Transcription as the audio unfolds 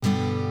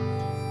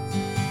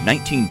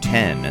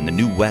1910 and the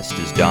New West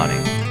is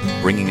dawning,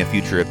 bringing a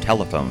future of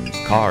telephones,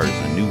 cars,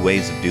 and new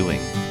ways of doing.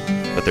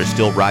 But there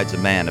still rides a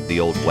man of the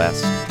Old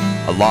West,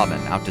 a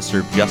lawman out to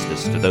serve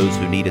justice to those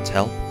who need its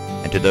help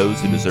and to those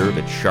who deserve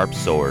its sharp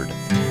sword.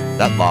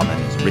 That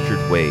lawman is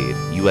Richard Wade,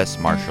 U.S.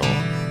 Marshal.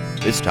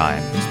 This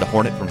time, it's the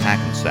Hornet from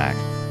Hackensack,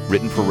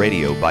 written for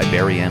radio by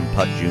Barry M.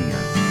 Putt, Jr.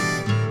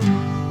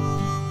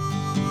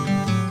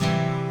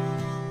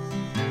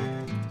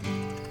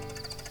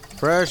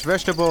 Fresh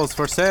vegetables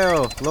for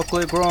sale.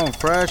 Locally grown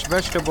fresh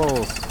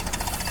vegetables.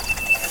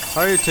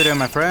 How are you today,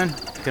 my friend?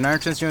 Can I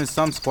interest you in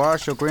some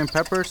squash or green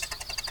peppers?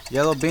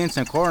 Yellow beans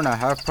and corn at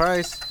half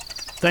price.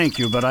 Thank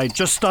you, but I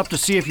just stopped to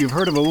see if you've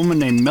heard of a woman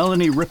named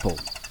Melanie Ripple.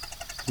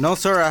 No,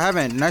 sir, I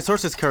haven't. Nice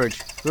horse's carriage.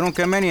 We don't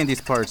get many in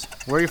these parts.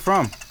 Where are you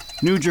from?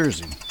 New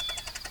Jersey.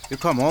 You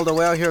come all the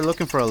way out here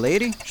looking for a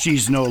lady?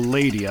 She's no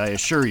lady, I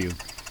assure you.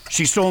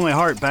 She stole my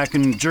heart back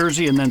in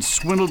Jersey and then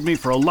swindled me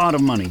for a lot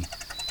of money.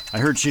 I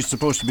heard she's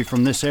supposed to be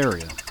from this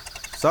area.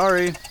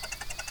 Sorry.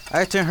 I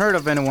hadn't heard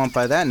of anyone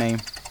by that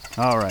name.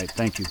 All right,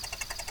 thank you.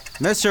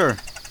 Mister.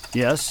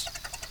 Yes?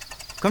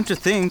 Come to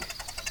think,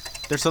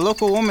 there's a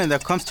local woman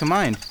that comes to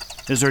mind.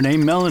 Is her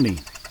name Melanie?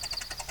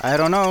 I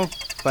don't know,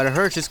 but I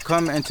heard she's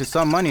come into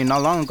some money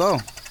not long ago.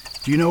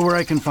 Do you know where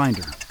I can find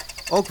her?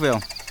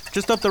 Oakville,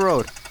 just up the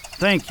road.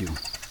 Thank you.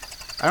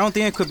 I don't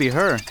think it could be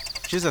her.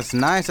 She's as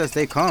nice as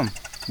they come.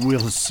 We'll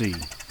see.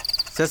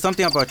 Said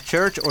something about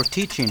church or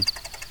teaching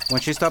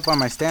when she stopped by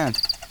my stand.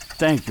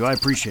 Thank you, I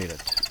appreciate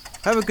it.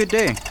 Have a good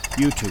day.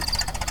 You too.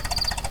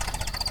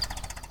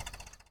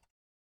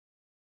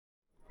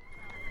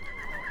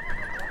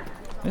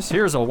 This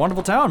here's a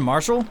wonderful town,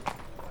 Marshal.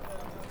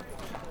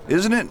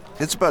 Isn't it?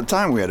 It's about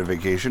time we had a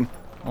vacation.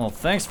 Well,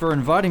 thanks for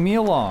inviting me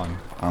along.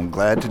 I'm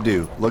glad to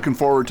do. Looking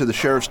forward to the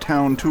sheriff's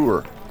town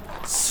tour.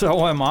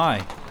 So am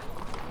I.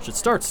 Should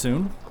start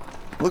soon.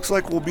 Looks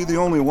like we'll be the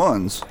only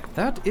ones.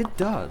 That it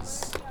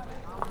does.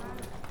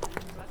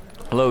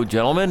 Hello,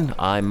 gentlemen.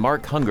 I'm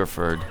Mark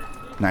Hungerford.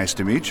 Nice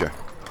to meet you.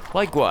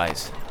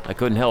 Likewise. I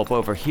couldn't help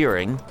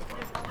overhearing.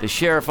 The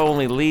sheriff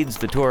only leads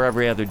the tour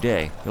every other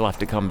day. He'll have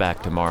to come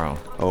back tomorrow.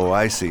 Oh,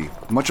 I see.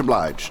 Much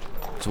obliged.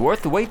 It's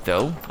worth the wait,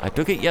 though. I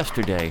took it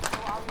yesterday.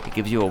 It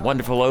gives you a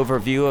wonderful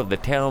overview of the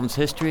town's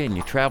history, and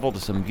you travel to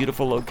some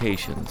beautiful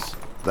locations.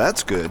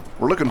 That's good.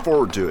 We're looking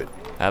forward to it.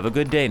 Have a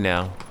good day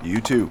now.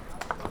 You too.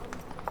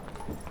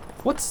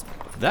 What's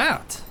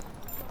that?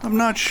 I'm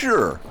not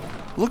sure.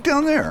 Look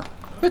down there.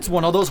 It's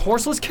one of those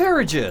horseless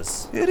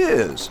carriages. It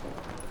is.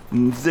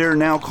 They're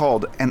now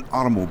called an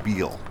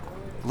automobile.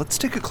 Let's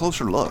take a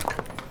closer look.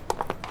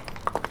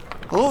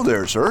 Hello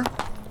there, sir.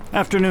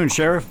 Afternoon,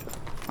 Sheriff.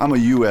 I'm a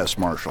U.S.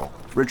 Marshal.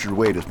 Richard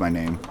Wade is my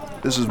name.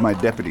 This is my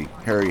deputy,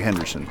 Harry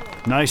Henderson.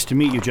 Nice to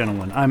meet you,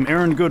 gentlemen. I'm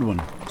Aaron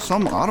Goodwin.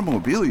 Some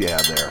automobile you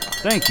have there.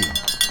 Thank you.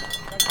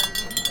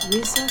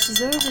 Recess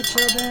is over,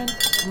 children.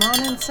 Come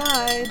on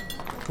inside.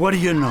 What do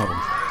you know?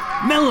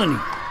 Melanie!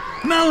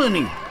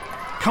 Melanie!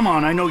 Come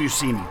on, I know you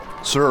see me.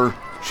 Sir,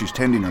 she's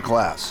tending her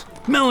class.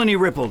 Melanie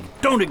Ripple,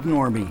 don't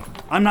ignore me.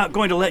 I'm not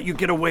going to let you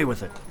get away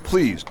with it.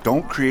 Please,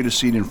 don't create a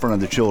scene in front of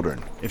the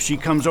children. If she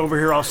comes over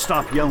here, I'll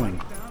stop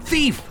yelling.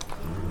 Thief!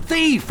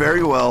 Thief!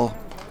 Very well.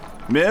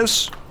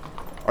 Miss,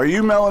 are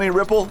you Melanie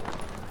Ripple?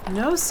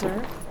 No,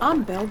 sir.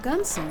 I'm Belle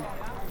Gunson.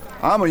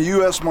 I'm a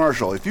U.S.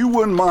 Marshal. If you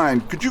wouldn't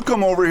mind, could you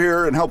come over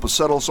here and help us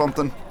settle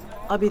something?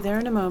 I'll be there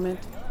in a moment.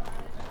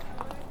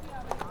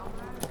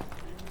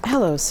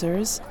 Hello,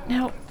 sirs.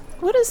 Now,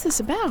 what is this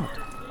about?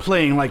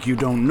 Playing like you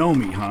don't know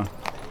me, huh?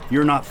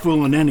 You're not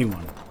fooling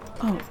anyone.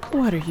 Oh,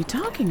 what are you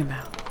talking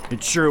about?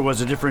 It sure was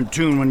a different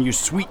tune when you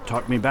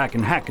sweet-talked me back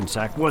in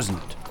Hackensack,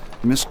 wasn't it?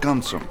 Miss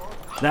Gunson.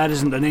 That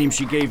isn't the name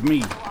she gave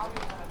me.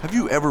 Have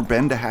you ever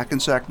been to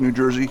Hackensack, New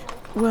Jersey?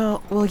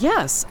 Well,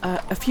 yes,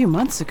 a few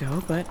months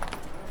ago, but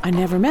I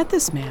never met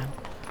this man.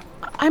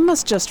 I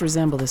must just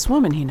resemble this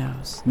woman he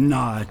knows.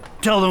 Nah,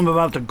 tell them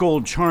about the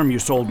gold charm you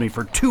sold me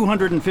for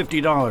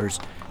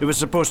 $250. It was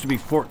supposed to be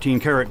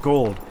 14-karat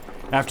gold.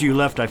 After you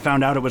left, I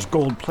found out it was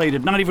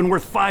gold-plated, not even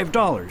worth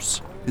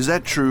 $5. Is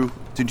that true?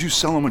 Did you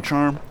sell him a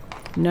charm?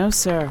 No,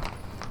 sir.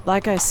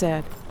 Like I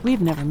said,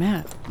 we've never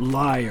met.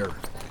 Liar.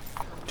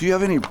 Do you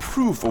have any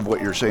proof of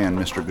what you're saying,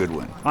 Mr.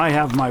 Goodwin? I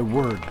have my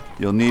word.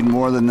 You'll need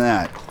more than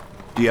that.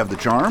 Do you have the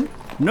charm?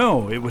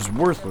 No, it was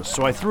worthless,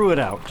 so I threw it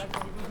out.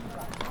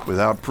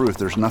 Without proof,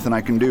 there's nothing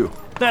I can do.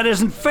 That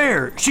isn't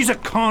fair. She's a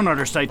con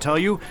artist, I tell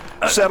you.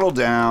 Settle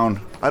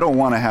down. I don't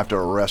want to have to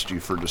arrest you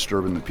for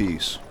disturbing the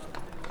peace.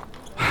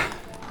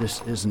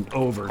 This isn't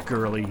over,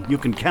 girlie. You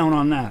can count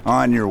on that.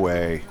 On your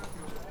way.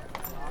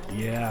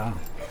 Yeah.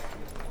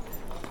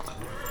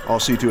 I'll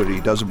see to it he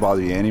doesn't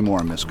bother you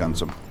anymore, Miss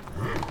Gunson.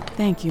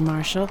 Thank you,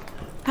 Marshal.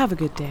 Have a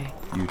good day.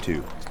 You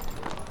too.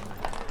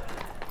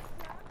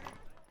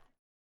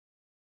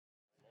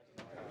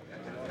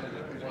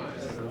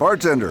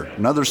 Bartender,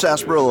 another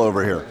sarsaparilla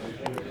over here.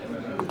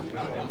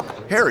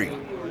 Harry,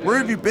 where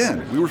have you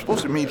been? We were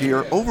supposed to meet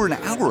here over an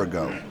hour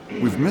ago.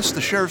 We've missed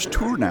the sheriff's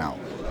tour now.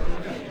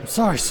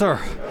 Sorry, sir.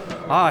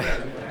 I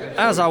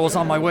As I was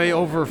on my way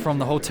over from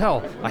the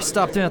hotel, I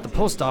stopped in at the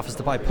post office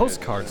to buy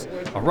postcards.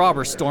 A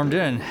robber stormed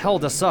in and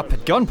held us up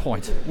at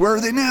gunpoint. Where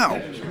are they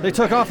now? They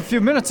took off a few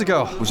minutes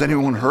ago. Was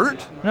anyone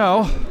hurt?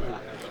 No,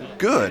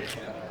 Good.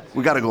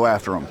 We gotta go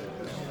after them.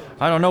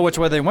 I don't know which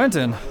way they went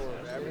in.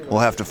 We'll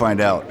have to find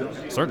out.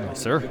 Certainly,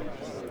 sir.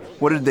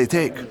 What did they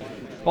take?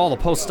 All the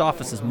post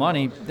office's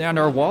money and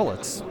our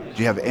wallets.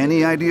 Do you have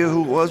any idea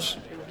who it was?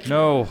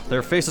 No,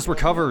 their faces were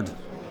covered.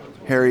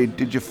 Harry,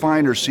 did you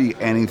find or see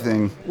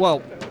anything?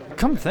 Well,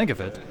 come to think of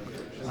it,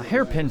 a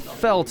hairpin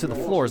fell to the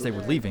floor as they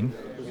were leaving.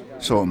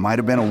 So it might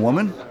have been a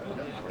woman?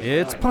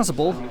 It's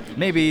possible.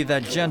 Maybe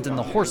that gent in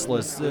the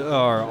horseless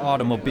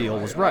automobile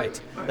was right.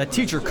 That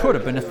teacher could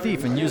have been a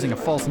thief and using a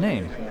false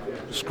name.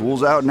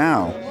 School's out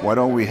now. Why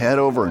don't we head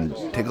over and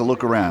take a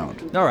look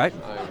around? All right,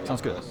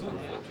 sounds good.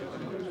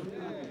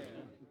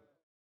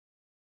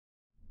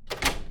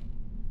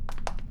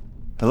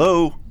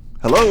 Hello?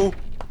 Hello?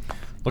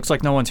 Looks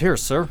like no one's here,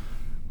 sir.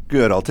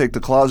 Good, I'll take the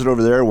closet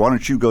over there. Why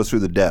don't you go through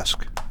the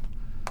desk?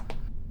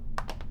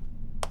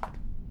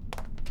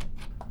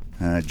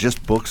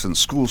 Just books and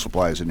school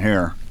supplies in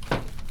here.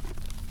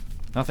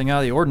 Nothing out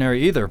of the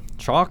ordinary either.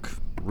 Chalk,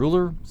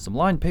 ruler, some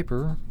lined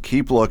paper.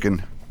 Keep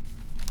looking.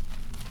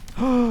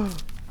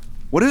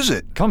 What is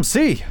it? Come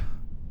see.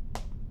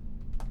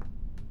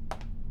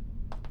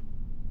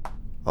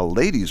 A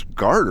lady's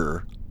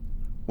garter?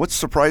 What's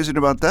surprising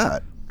about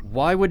that?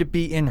 Why would it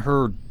be in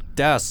her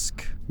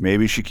desk?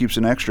 Maybe she keeps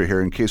an extra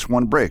here in case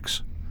one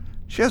breaks.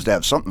 She has to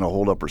have something to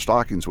hold up her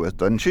stockings with,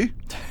 doesn't she?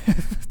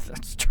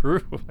 That's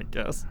true, I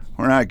guess.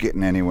 We're not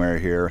getting anywhere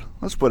here.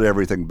 Let's put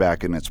everything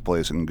back in its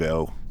place and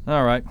go.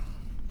 All right.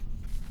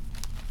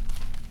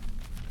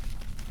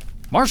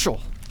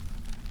 Marshall,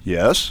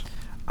 Yes?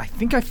 I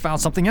think I found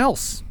something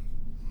else.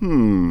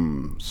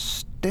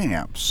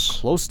 Stamps.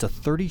 Close to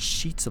 30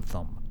 sheets of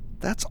them.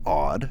 That's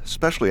odd,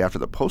 especially after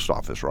the post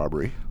office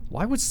robbery.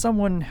 Why would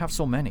someone have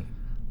so many?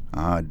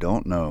 I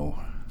don't know.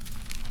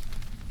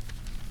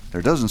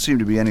 There doesn't seem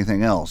to be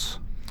anything else.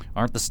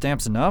 Aren't the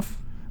stamps enough?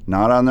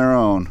 Not on their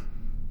own.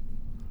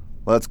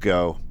 Let's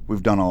go.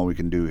 We've done all we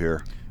can do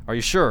here. Are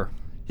you sure?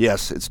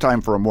 Yes, it's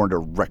time for a more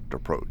direct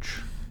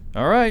approach.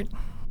 All right.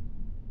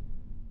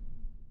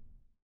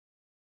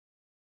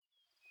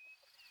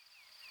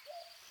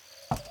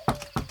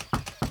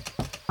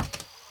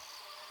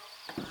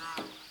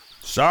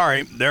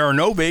 Sorry, there are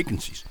no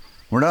vacancies.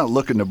 We're not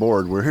looking to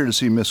board. We're here to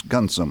see Miss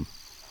Gunsum.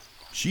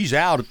 She's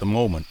out at the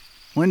moment.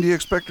 When do you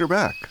expect her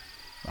back?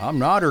 I'm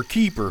not her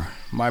keeper.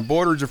 My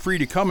boarders are free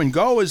to come and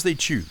go as they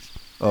choose.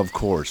 Of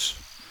course.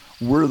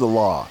 We're the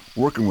law,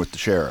 working with the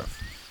sheriff.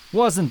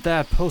 Wasn't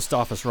that post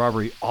office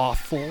robbery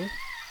awful?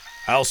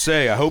 I'll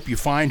say, I hope you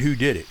find who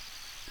did it.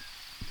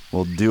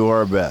 We'll do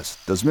our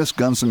best. Does Miss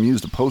Gunsum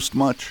use the post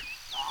much?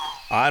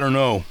 I don't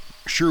know.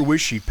 Sure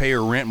wish she'd pay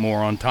her rent more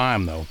on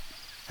time, though.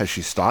 Has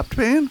she stopped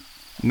paying?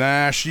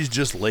 Nah, she's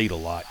just late a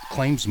lot.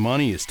 Claims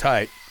money is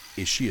tight.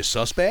 Is she a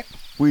suspect?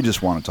 We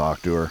just want to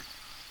talk to her.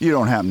 You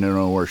don't happen to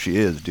know where she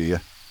is, do you?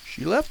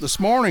 She left this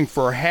morning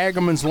for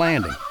Hageman's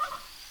Landing.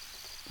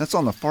 That's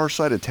on the far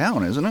side of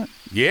town, isn't it?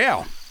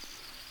 Yeah.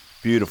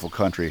 Beautiful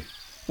country.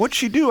 What'd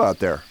she do out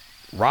there?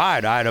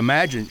 Right, I'd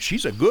imagine.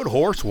 She's a good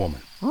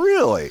horsewoman.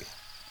 Really?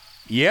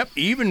 Yep,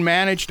 even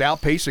managed to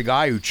outpace a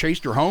guy who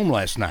chased her home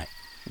last night.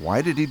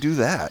 Why did he do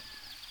that?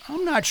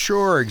 I'm not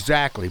sure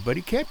exactly, but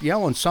he kept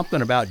yelling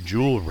something about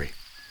jewelry.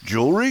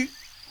 Jewelry?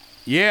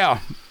 Yeah,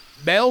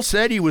 Bell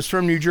said he was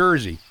from New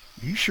Jersey.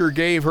 He sure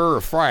gave her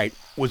a fright.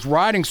 Was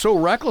riding so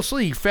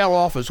recklessly he fell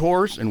off his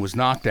horse and was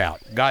knocked out.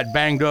 Got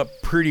banged up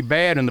pretty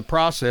bad in the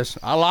process.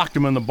 I locked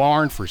him in the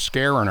barn for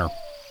scaring her.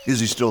 Is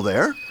he still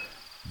there?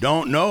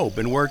 Don't know,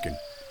 been working.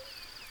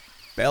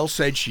 Bell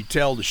said she'd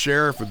tell the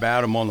sheriff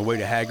about him on the way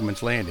to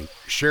Hageman's Landing.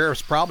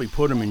 Sheriff's probably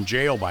put him in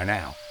jail by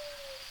now.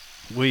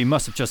 We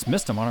must have just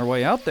missed him on our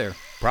way out there.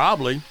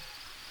 Probably.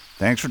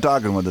 Thanks for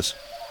talking with us.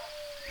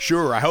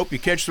 Sure, I hope you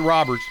catch the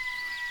robbers.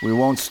 We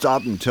won't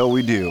stop until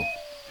we do.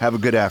 Have a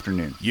good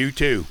afternoon. You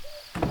too.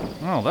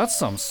 Oh, that's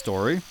some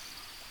story.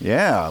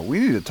 Yeah, we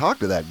need to talk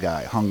to that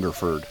guy,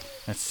 Hungerford.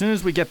 As soon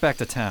as we get back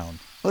to town.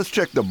 Let's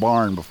check the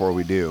barn before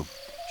we do.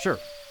 Sure.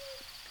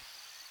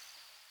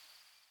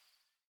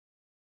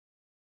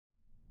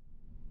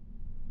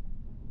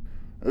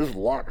 This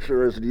lock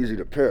sure isn't easy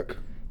to pick.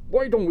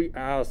 Why don't we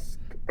ask?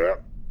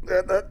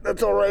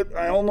 That's all right.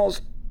 I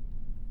almost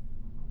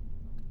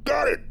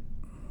got it.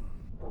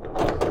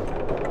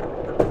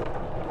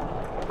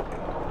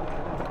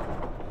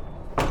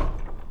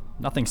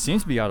 Nothing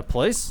seems to be out of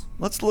place.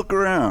 Let's look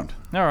around.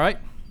 All right.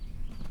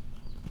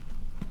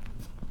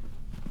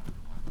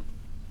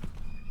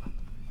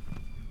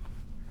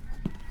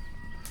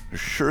 There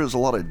sure is a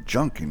lot of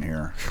junk in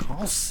here.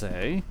 I'll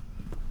say.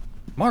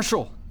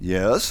 Marshall,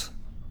 Yes?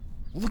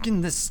 look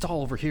in this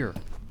stall over here.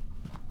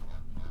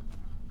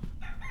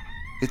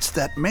 It's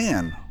that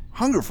man,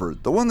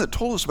 Hungerford, the one that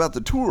told us about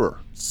the tour.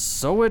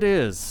 So it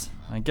is.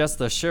 I guess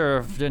the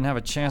sheriff didn't have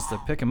a chance to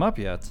pick him up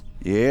yet.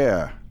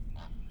 Yeah.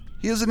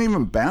 He isn't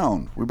even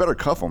bound. We better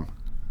cuff him.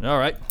 All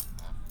right.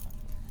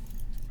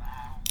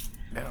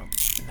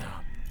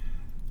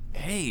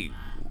 Hey,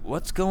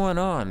 what's going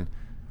on?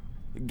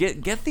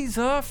 Get these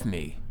off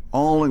me.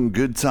 All in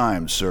good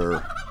time,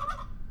 sir.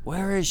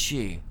 Where is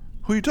she?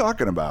 Who are you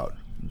talking about?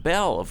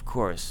 Belle, of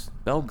course.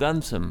 Belle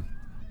Gunsum.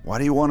 Why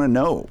do you want to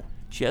know?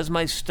 She has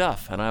my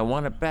stuff, and I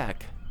want it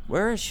back.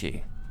 Where is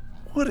she?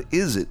 What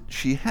is it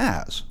she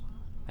has?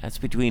 That's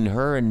between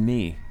her and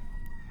me.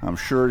 I'm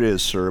sure it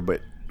is, sir,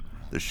 but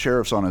the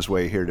sheriff's on his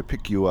way here to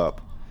pick you up.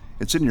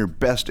 It's in your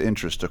best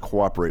interest to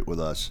cooperate with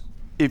us,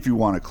 if you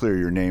want to clear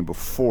your name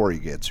before he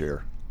gets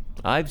here.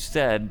 I've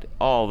said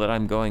all that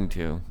I'm going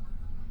to.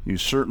 You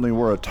certainly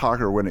were a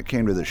talker when it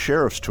came to the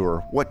sheriff's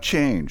tour. What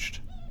changed?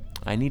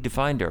 I need to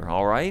find her,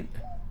 all right?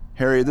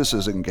 Harry, this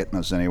isn't getting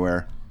us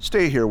anywhere.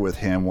 Stay here with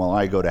him while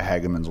I go to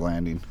Hageman's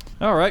Landing.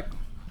 All right.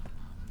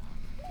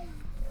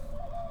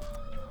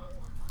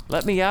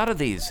 Let me out of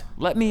these.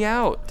 Let me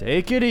out.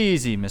 Take it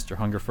easy, Mr.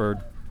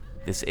 Hungerford.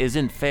 This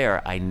isn't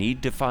fair. I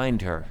need to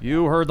find her.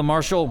 You heard the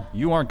marshal.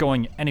 You aren't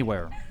going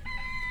anywhere.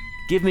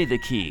 Give me the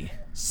key.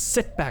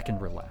 Sit back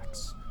and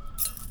relax.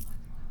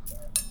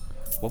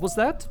 What was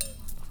that?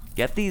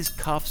 Get these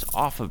cuffs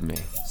off of me.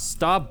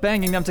 Stop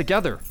banging them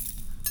together.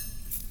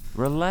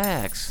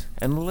 Relax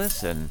and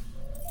listen.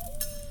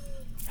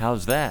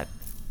 How's that?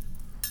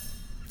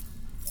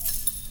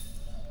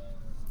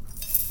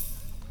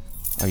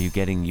 Are you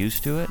getting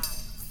used to it?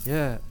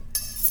 Yeah.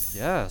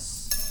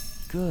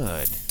 Yes.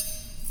 Good.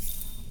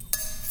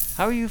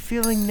 How are you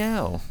feeling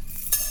now?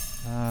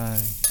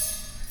 I.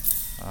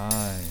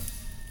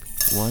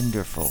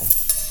 Wonderful.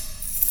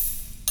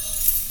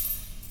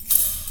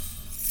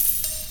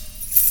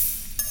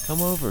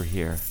 Come over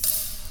here.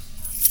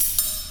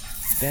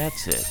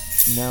 That's it.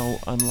 Now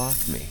unlock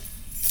me.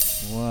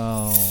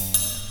 Well.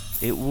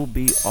 It will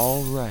be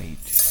all right.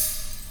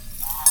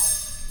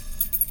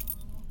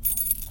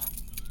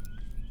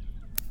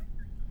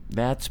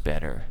 That's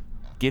better.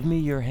 Give me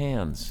your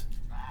hands.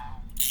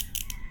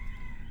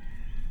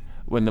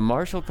 When the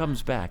marshal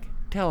comes back,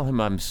 tell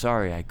him I'm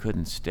sorry I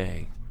couldn't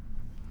stay.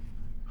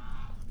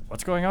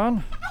 What's going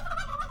on?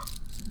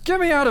 Get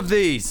me out of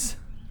these!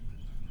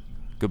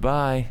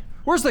 Goodbye.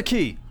 Where's the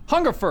key?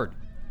 Hungerford!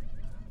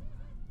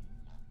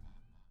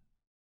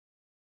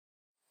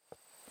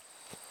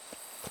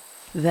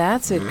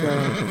 That's it,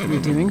 girl.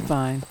 You're doing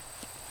fine.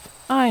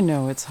 I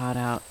know it's hot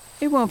out.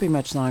 It won't be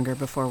much longer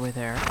before we're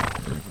there.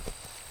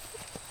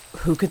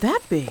 Who could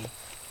that be?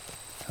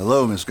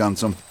 Hello, Miss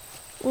Gunsum.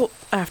 Well,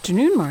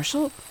 afternoon,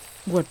 Marshal.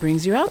 What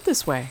brings you out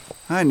this way?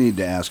 I need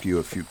to ask you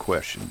a few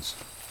questions.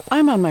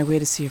 I'm on my way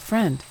to see a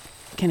friend.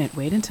 Can it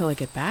wait until I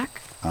get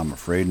back? I'm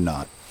afraid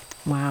not.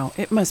 Wow,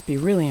 it must be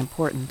really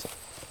important.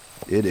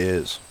 It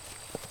is.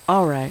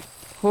 All right.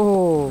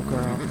 Oh,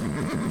 girl.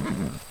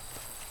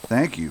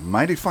 Thank you.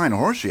 Mighty fine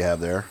horse you have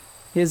there.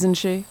 Isn't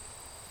she?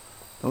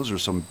 Those are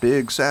some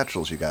big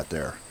satchels you got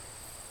there.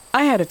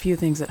 I had a few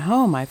things at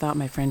home I thought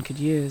my friend could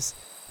use.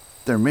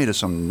 They're made of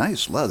some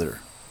nice leather.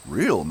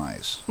 Real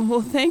nice.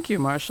 Well, thank you,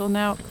 Marshal.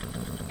 Now...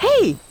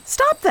 Hey!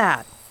 Stop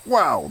that!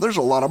 Wow, there's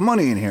a lot of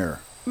money in here.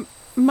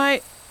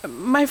 My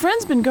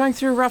friend's been going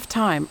through a rough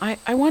time.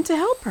 I want to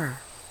help her.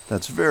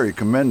 That's very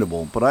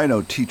commendable, but I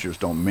know teachers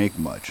don't make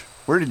much.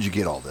 Where did you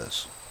get all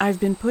this? I've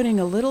been putting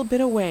a little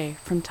bit away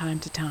from time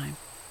to time.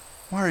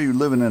 Why are you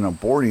living in a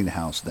boarding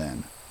house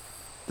then?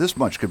 This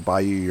much could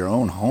buy you your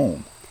own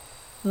home.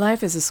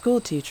 Life as a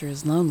school teacher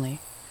is lonely.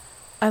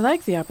 I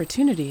like the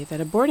opportunity that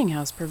a boarding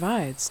house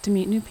provides to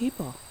meet new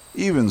people.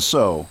 Even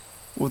so,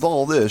 with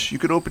all this, you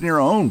could open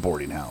your own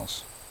boarding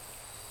house.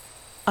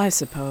 I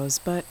suppose,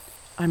 but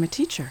I'm a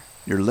teacher.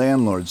 Your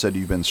landlord said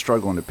you've been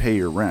struggling to pay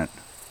your rent.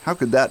 How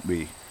could that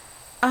be?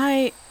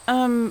 I,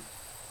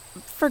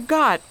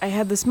 forgot I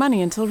had this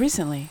money until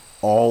recently.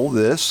 All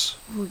this?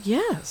 Well,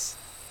 yes.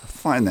 I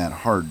find that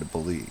hard to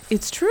believe.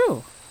 It's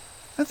true.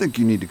 I think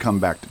you need to come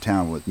back to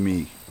town with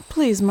me.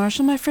 Please,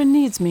 Marshal, my friend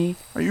needs me.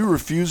 Are you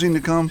refusing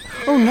to come?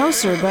 Oh, no,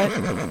 sir, but...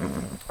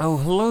 Oh,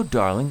 hello,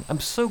 darling. I'm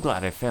so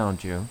glad I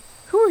found you.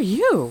 Who are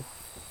you?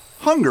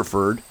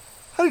 Hungerford?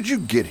 How did you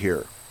get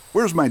here?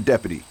 Where's my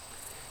deputy?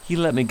 He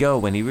let me go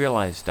when he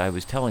realized I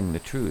was telling the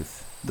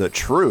truth. The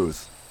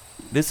truth?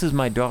 This is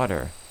my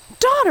daughter.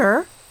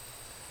 Daughter?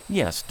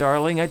 Yes,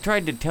 darling, I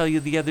tried to tell you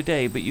the other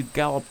day, but you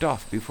galloped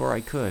off before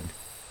I could.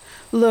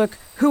 Look,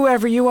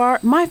 whoever you are,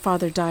 my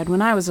father died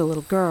when I was a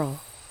little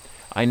girl.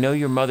 I know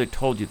your mother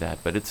told you that,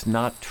 but it's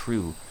not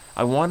true.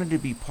 I wanted to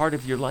be part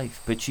of your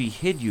life, but she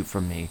hid you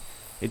from me.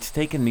 It's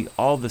taken me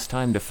all this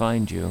time to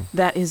find you.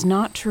 That is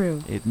not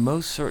true. It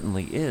most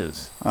certainly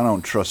is. I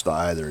don't trust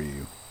either of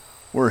you.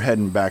 We're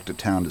heading back to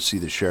town to see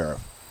the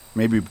sheriff.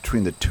 Maybe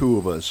between the two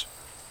of us,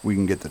 we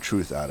can get the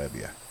truth out of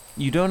you.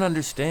 You don't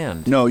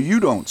understand. No, you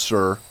don't,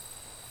 sir.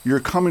 You're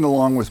coming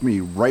along with me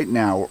right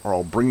now, or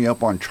I'll bring you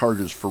up on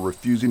charges for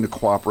refusing to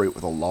cooperate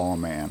with a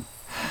lawman.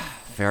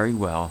 Very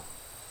well.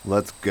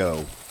 Let's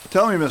go.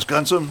 Tell me, Miss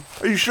Gunsum,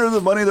 are you sure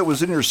the money that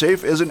was in your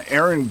safe isn't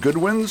Aaron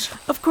Goodwin's?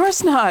 Of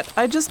course not.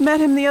 I just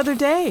met him the other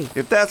day.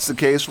 If that's the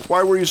case,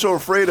 why were you so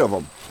afraid of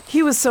him?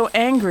 He was so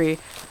angry.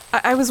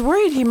 I was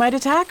worried he might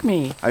attack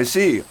me. I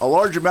see. A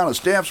large amount of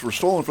stamps were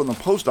stolen from the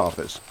post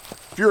office.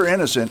 If you're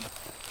innocent,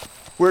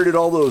 Where did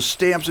all those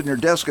stamps in your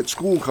desk at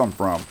school come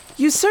from?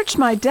 You searched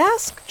my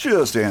desk?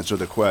 Just answer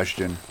the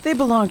question. They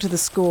belong to the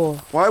school.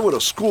 Why would a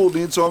school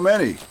need so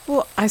many?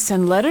 Well, I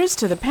send letters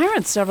to the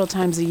parents several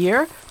times a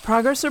year.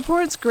 Progress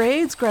reports,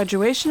 grades,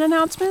 graduation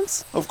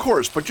announcements. Of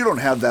course, but you don't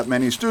have that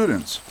many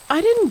students.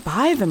 I didn't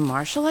buy them,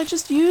 Marshall. I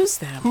just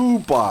used them. Who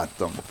bought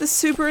them? The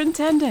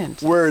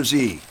superintendent. Where is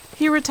he?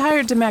 He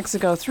retired to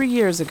Mexico 3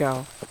 years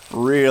ago.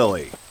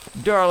 Really?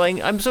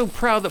 Darling, I'm so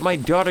proud that my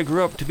daughter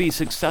grew up to be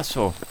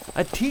successful.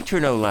 A teacher,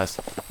 no less.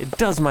 It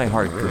does my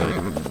heart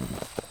good.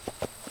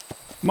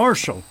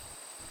 Marshall,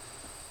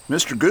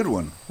 Mr.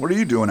 Goodwin, what are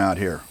you doing out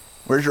here?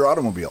 Where's your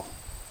automobile?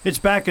 it's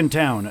back in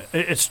town.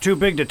 It's too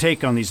big to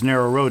take on these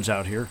narrow roads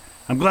out here.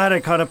 I'm glad I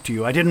caught up to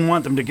you. I didn't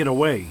want them to get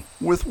away.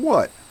 With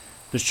what?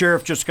 The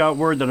sheriff just got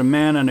word that a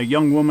man and a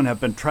young woman have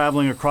been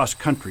traveling across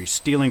country,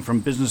 stealing from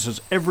businesses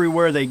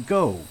everywhere they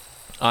go.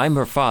 I'm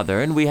her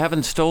father, and we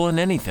haven't stolen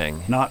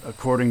anything. Not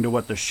according to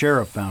what the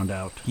sheriff found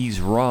out.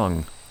 He's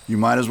wrong. You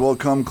might as well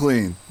come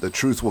clean. The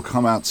truth will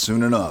come out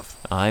soon enough.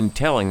 I'm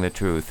telling the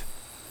truth.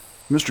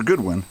 Mr.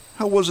 Goodwin,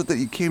 how was it that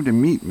you came to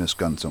meet Miss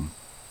Gunsum?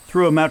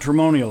 Through a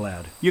matrimonial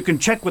ad. You can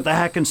check with the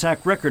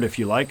Hackensack record if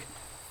you like.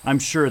 I'm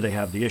sure they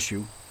have the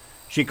issue.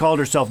 She called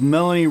herself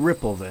Melanie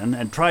Ripple then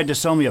and tried to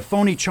sell me a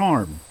phony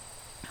charm.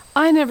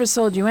 I never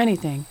sold you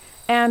anything,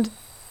 and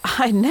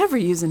I never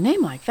use a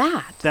name like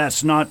that.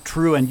 That's not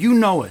true, and you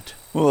know it.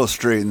 We'll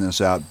straighten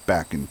this out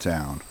back in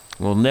town.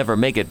 We'll never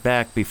make it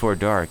back before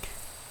dark.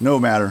 No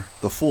matter,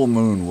 the full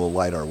moon will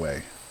light our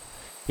way.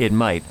 It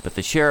might, but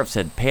the sheriff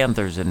said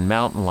panthers and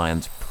mountain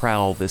lions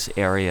prowl this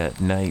area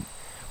at night.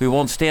 We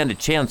won't stand a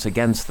chance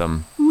against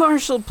them.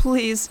 Marshall,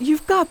 please,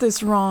 you've got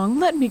this wrong.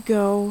 Let me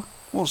go.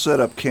 We'll set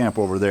up camp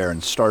over there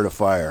and start a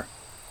fire.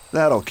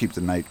 That'll keep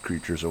the night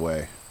creatures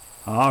away.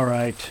 All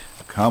right.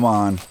 Come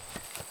on.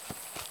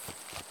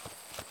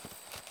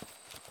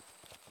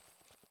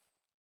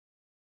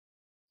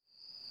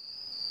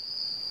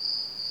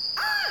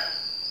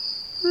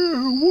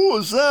 What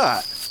was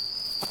that?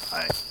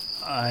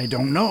 I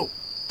don't know.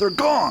 They're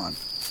gone.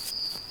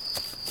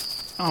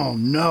 Oh,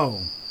 no.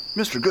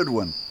 Mr.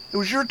 Goodwin, it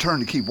was your turn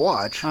to keep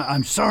watch.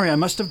 I'm sorry, I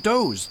must have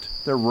dozed.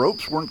 Their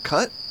ropes weren't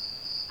cut?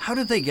 How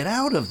did they get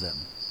out of them?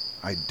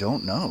 I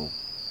don't know.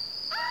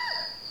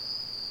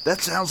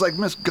 That sounds like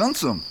Miss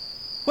Gunsum.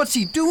 What's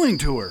he doing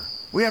to her?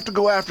 We have to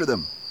go after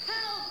them.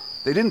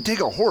 They didn't take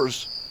a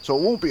horse, so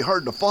it won't be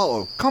hard to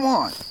follow. Come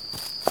on.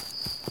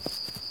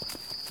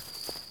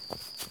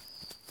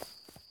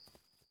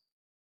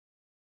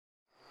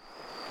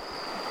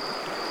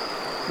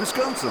 Miss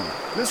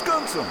Gunsum! Miss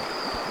Gunsum!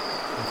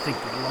 I think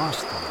we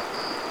lost them.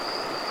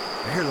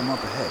 I hear them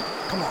up ahead.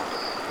 Come on.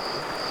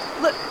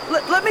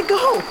 Let me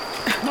go!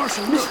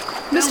 Marshall, look!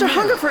 Mr.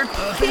 Hungerford,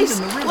 please,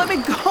 let me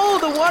go.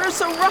 The water's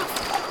so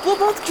rough. We'll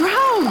both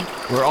drown.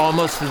 We're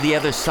almost to the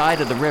other side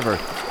of the river.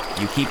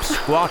 You keep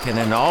squawking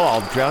and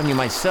I'll drown you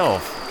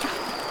myself.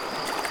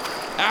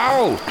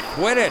 Ow!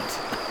 Quit it!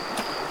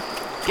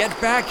 Get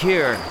back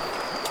here!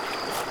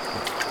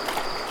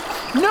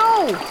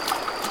 No!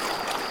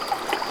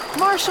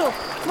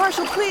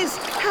 Marshall, please,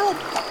 help!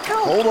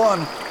 Hold on.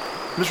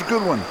 Mr.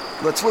 Goodwin,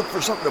 let's look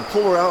for something to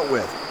pull her out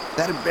with.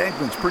 That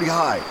embankment's pretty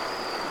high.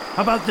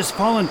 How about this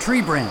fallen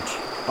tree branch?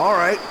 All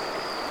right.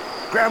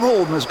 Grab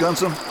hold, Miss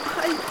Gunsum.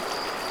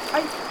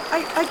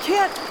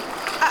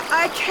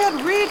 I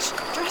can't reach.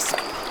 Just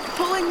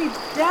pulling me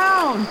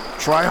down.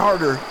 Try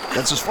harder.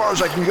 That's as far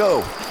as I can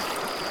go.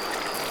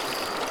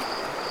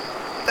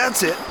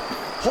 That's it.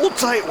 Hold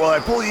tight while I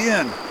pull you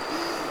in.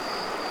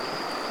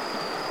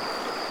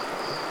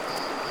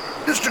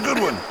 Mr.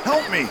 Goodwin,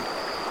 help me.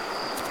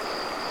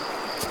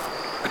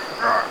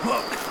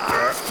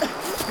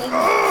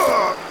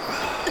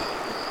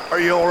 Are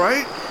you all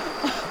right?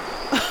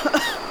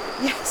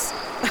 Yes.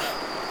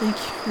 Thank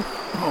you.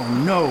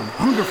 Oh no,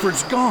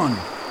 Hungerford's gone.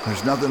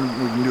 There's nothing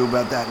we can do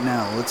about that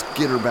now. Let's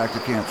get her back to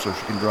camp so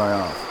she can dry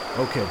off.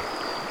 Okay.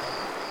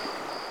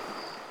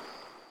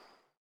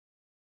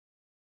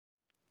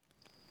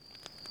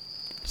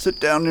 Sit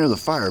down near the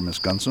fire, Miss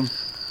Gunsum.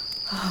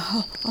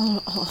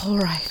 All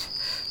right.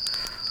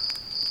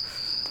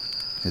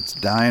 It's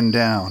dying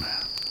down.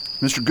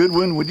 Mr.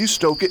 Goodwin, would you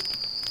stoke it?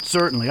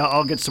 Certainly,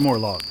 I'll get some more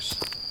logs.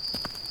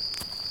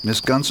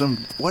 Miss Gunsum,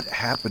 what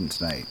happened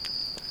tonight?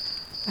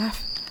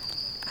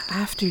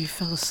 After you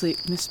fell asleep,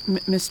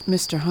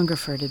 Mr.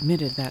 Hungerford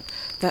admitted that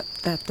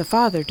the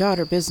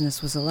father-daughter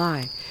business was a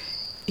lie.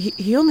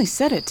 He only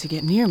said it to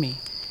get near me.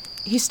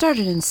 He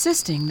started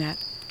insisting that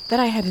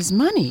I had his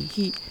money.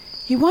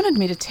 He wanted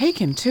me to take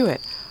him to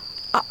it.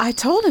 I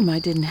told him I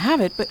didn't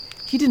have it, but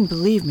he didn't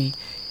believe me.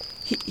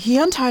 He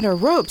untied our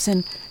ropes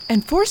and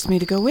forced me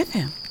to go with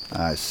him.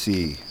 I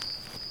see.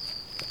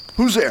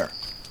 Who's there?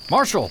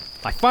 Marshall,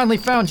 I finally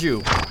found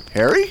you.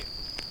 Harry?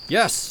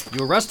 Yes,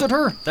 you arrested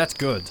her? That's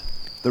good.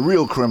 The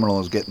real criminal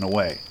is getting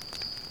away.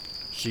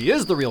 She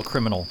is the real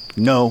criminal.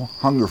 No,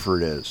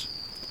 Hungerford is.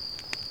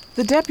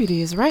 The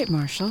deputy is right,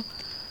 Marshall.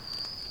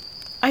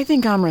 I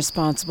think I'm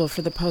responsible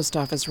for the post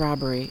office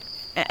robbery,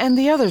 and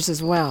the others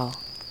as well.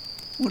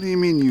 What do you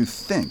mean you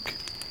think?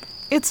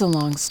 It's a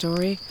long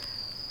story.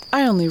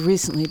 I only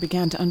recently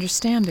began to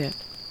understand it.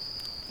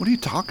 What are you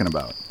talking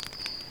about?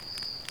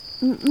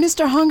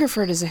 Mr.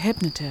 Hungerford is a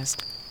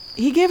hypnotist.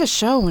 He gave a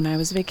show when I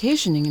was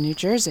vacationing in New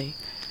Jersey.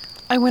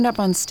 I went up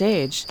on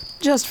stage,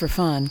 just for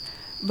fun,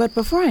 but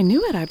before I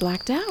knew it, I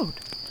blacked out.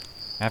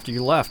 After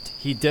you left,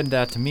 he did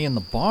that to me in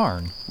the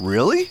barn.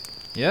 Really?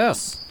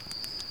 Yes.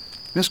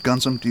 Miss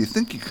Gunsum, do you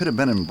think you could have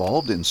been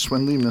involved in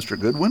swindling Mr.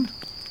 Goodwin?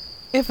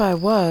 If I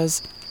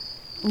was,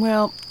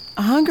 well,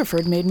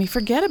 Hungerford made me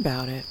forget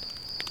about it.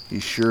 He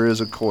sure is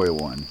a coy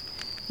one.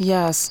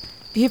 Yes,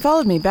 he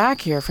followed me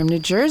back here from New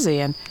Jersey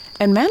and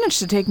managed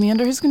to take me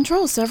under his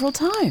control several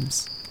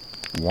times.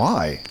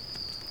 Why?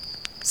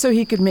 So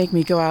he could make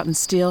me go out and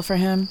steal for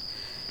him.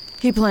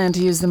 He planned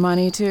to use the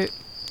money to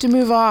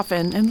move off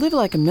and live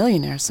like a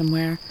millionaire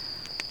somewhere.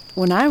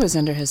 When I was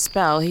under his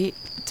spell, he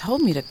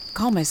told me to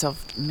call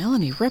myself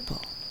Melanie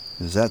Ripple.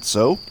 Is that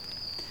so?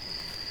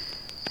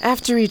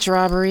 After each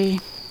robbery,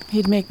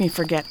 he'd make me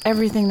forget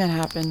everything that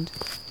happened.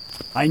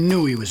 I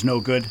knew he was no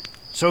good.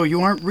 So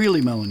you aren't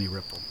really Melanie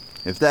Ripple.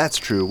 If that's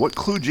true, what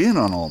clued you in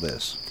on all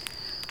this?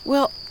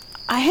 Well,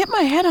 I hit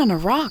my head on a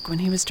rock when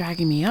he was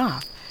dragging me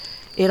off.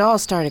 It all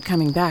started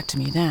coming back to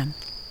me then.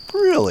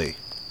 Really?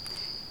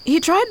 He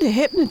tried to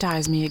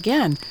hypnotize me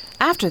again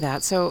after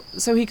that so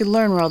he could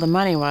learn where all the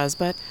money was,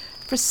 but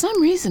for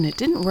some reason it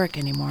didn't work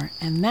anymore,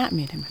 and that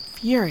made him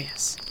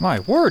furious. My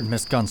word,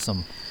 Miss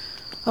Gunsum.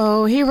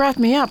 Oh, he roughed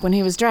me up when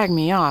he was dragging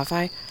me off.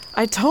 I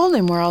told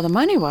him where all the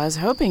money was,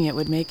 hoping it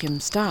would make him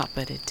stop,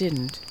 but it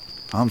didn't.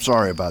 I'm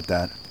sorry about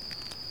that.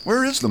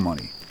 Where is the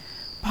money?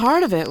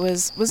 Part of it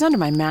was under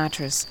my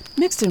mattress,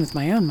 mixed in with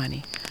my own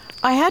money.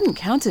 I hadn't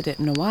counted it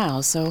in a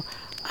while, so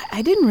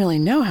I didn't really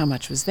know how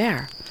much was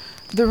there.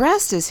 The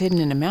rest is hidden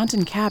in a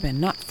mountain cabin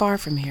not far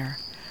from here.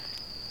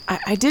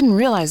 I didn't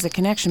realize the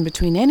connection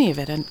between any of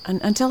it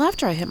until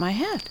after I hit my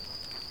head.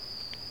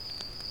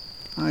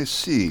 I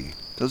see.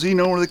 Does he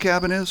know where the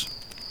cabin is?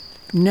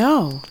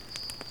 No.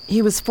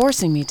 He was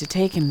forcing me to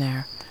take him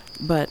there,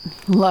 but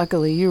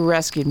luckily you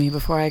rescued me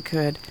before I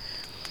could.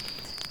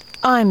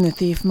 I'm the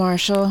thief,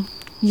 Marshal.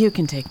 You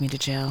can take me to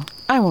jail.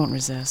 I won't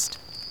resist.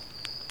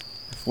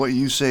 If what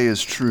you say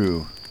is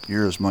true,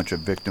 you're as much a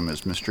victim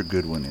as Mr.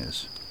 Goodwin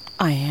is.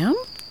 I am?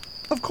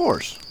 Of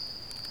course.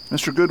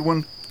 Mr.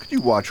 Goodwin, could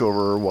you watch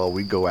over her while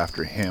we go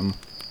after him?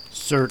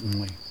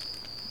 Certainly.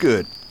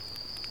 Good.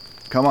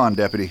 Come on,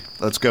 Deputy.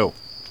 Let's go.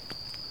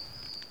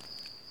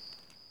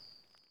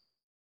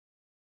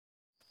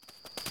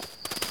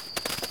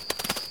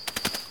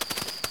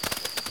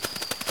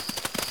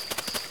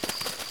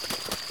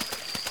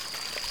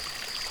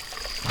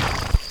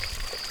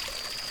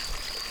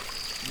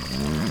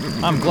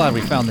 I'm glad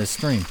we found this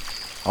stream.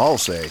 I'll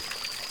say.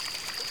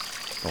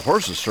 The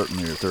horses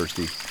certainly are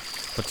thirsty.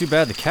 But too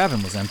bad the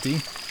cabin was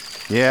empty.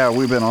 Yeah,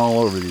 we've been all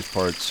over these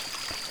parts.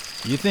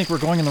 You think we're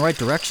going in the right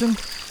direction?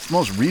 It's the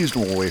most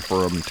reasonable way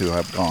for them to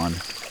have gone.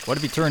 What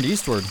if he turned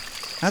eastward?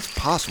 That's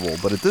possible,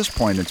 but at this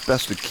point it's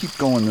best to keep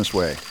going this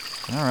way.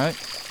 All right.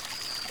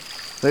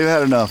 They've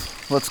had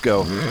enough. Let's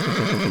go.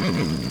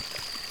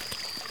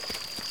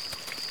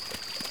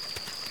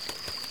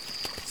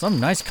 Some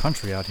nice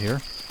country out here.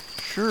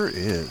 Sure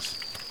is.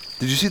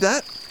 Did you see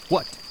that?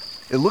 What?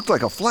 It looked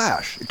like a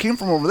flash. It came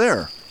from over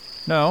there.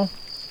 No.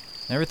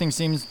 Everything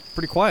seems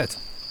pretty quiet.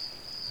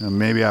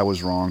 Maybe I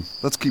was wrong.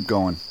 Let's keep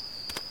going.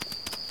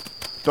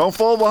 Don't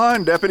fall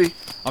behind, Deputy.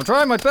 I'm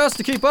trying my best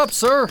to keep up,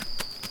 sir.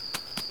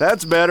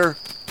 That's better.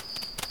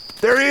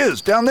 There he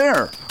is, down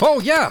there. Oh,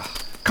 yeah.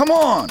 Come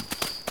on.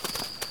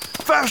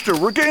 Faster,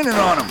 we're gaining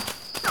on him.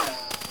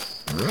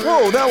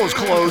 Whoa, that was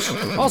close.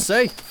 I'll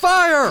say,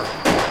 fire!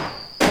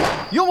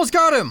 You almost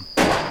got him.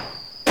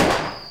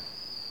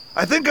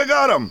 I think I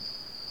got him.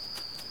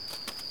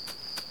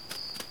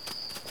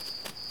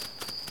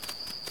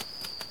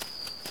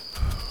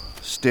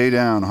 Stay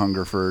down,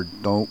 Hungerford.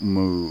 Don't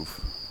move.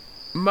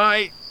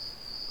 My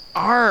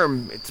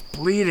arm, it's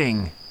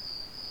bleeding.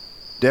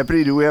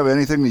 Deputy, do we have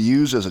anything to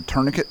use as a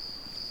tourniquet?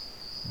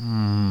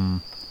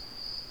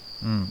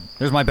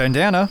 There's my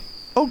bandana.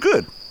 Oh,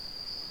 good.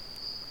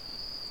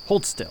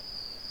 Hold still.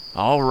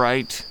 All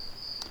right.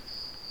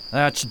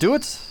 That should do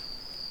it.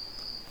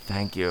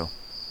 Thank you.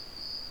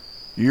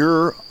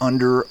 You're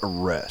under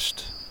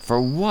arrest. For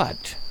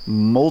what?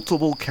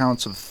 Multiple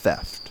counts of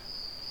theft.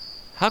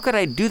 How could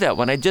I do that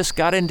when I just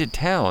got into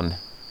town?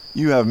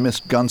 You have Miss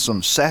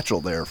Gunsum's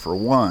satchel there, for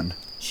one.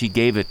 She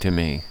gave it to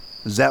me.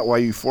 Is that why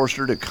you forced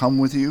her to come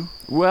with you?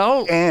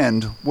 Well,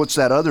 And what's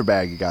that other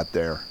bag you got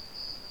there?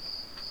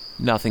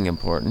 nothing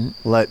important.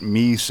 Let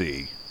me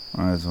see.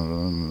 There's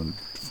almost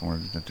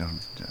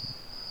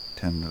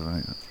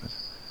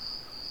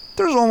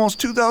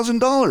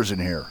 $2,000 in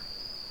here.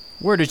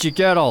 Where did you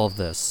get all of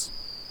this?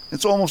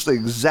 It's almost the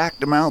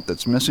exact amount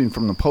that's missing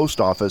from the post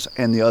office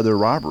and the other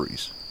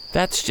robberies.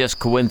 That's just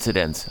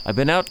coincidence. I've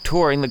been out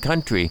touring the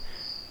country.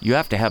 You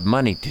have to have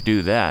money to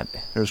do that.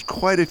 There's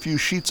quite a few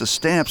sheets of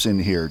stamps in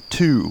here,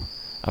 too.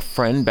 A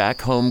friend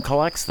back home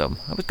collects them.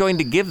 I was going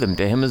to give them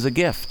to him as a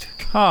gift.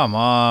 Come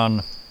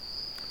on.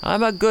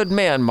 I'm a good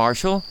man,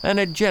 Marshal, and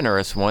a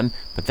generous one,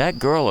 but that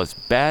girl is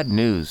bad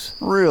news.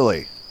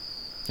 Really?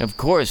 Of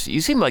course,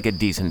 you seem like a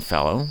decent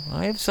fellow.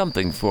 I have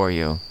something for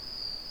you.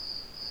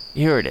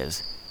 Here it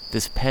is,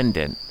 this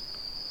pendant.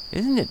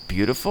 Isn't it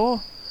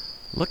beautiful?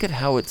 Look at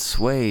how it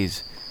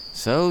sways.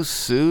 So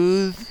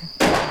soothed.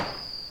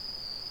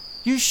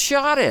 You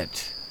shot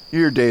it!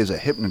 Your days of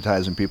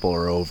hypnotizing people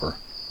are over.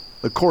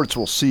 The courts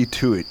will see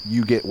to it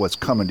you get what's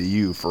coming to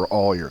you for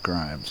all your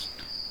crimes.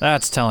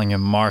 That's telling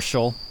him,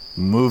 Marshal.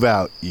 Move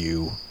out,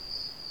 you.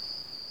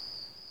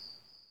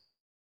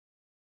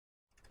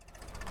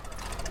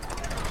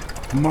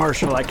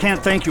 Marshal, I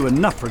can't thank you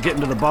enough for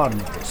getting to the bottom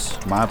of this.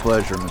 My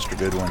pleasure, Mr.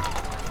 Goodwin.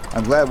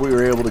 I'm glad we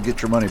were able to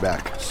get your money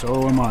back.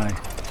 So am I.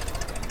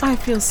 I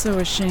feel so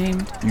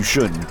ashamed. You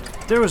shouldn't.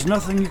 There was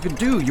nothing you could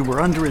do. You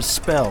were under his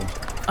spell.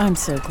 I'm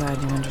so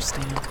glad you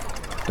understand.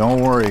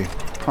 Don't worry.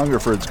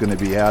 Hungerford's going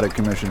to be out of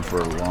commission for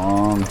a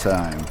long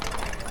time.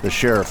 The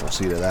sheriff will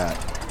see to that.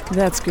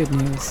 That's good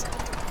news.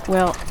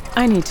 Well,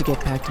 I need to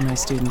get back to my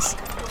students.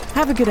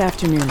 Have a good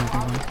afternoon,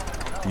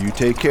 everyone. You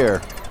take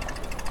care,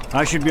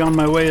 I should be on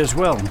my way as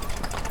well.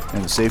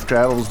 and safe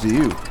travels to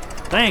you.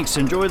 Thanks.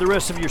 Enjoy the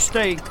rest of your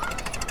stay.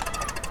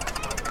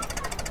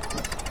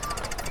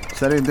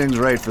 Setting things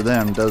right for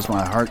them does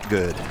my heart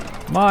good.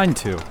 Mine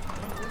too.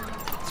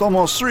 It's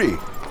almost 3.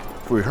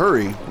 If we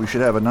hurry, we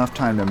should have enough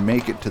time to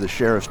make it to the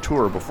sheriff's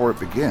tour before it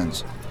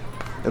begins.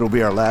 It'll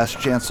be our last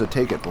chance to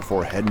take it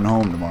before heading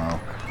home tomorrow.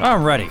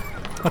 I'm ready.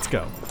 Let's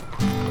go.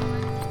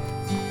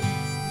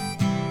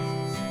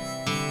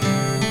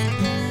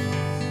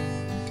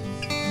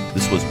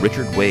 This was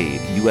Richard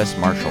Wade, U.S.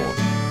 Marshal,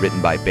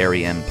 written by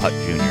Barry M. Putt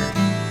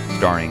Jr.,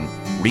 starring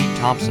Reed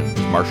Thompson as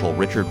Marshal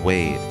Richard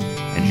Wade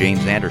and James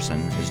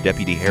Anderson as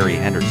Deputy Harry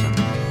Henderson.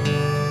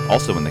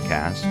 Also in the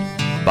cast,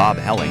 Bob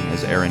Helling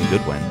as Aaron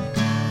Goodwin,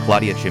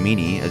 Claudia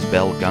Cimini as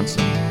Belle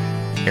Gunson,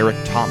 Eric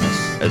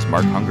Thomas as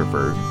Mark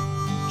Hungerford,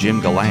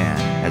 Jim Galan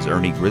as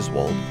Ernie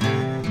Griswold,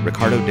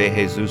 Ricardo de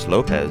Jesus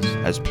Lopez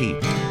as Pete.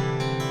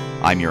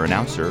 I'm your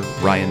announcer,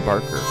 Ryan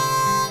Barker.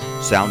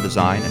 Sound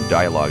design and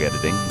dialogue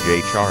editing,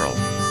 Jay Charles.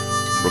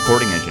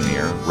 Recording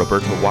engineer,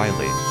 Roberta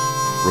Wiley.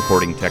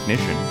 Reporting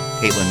technician,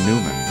 Caitlin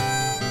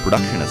Newman.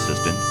 Production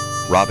assistant,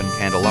 Robin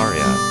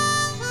Candelaria.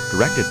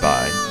 Directed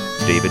by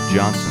David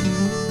Johnson.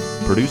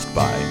 Produced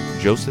by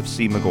Joseph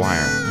C.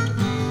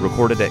 McGuire.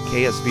 Recorded at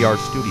KSVR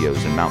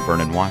Studios in Mount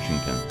Vernon,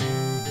 Washington.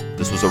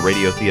 This was a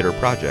Radio Theater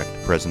Project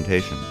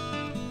presentation.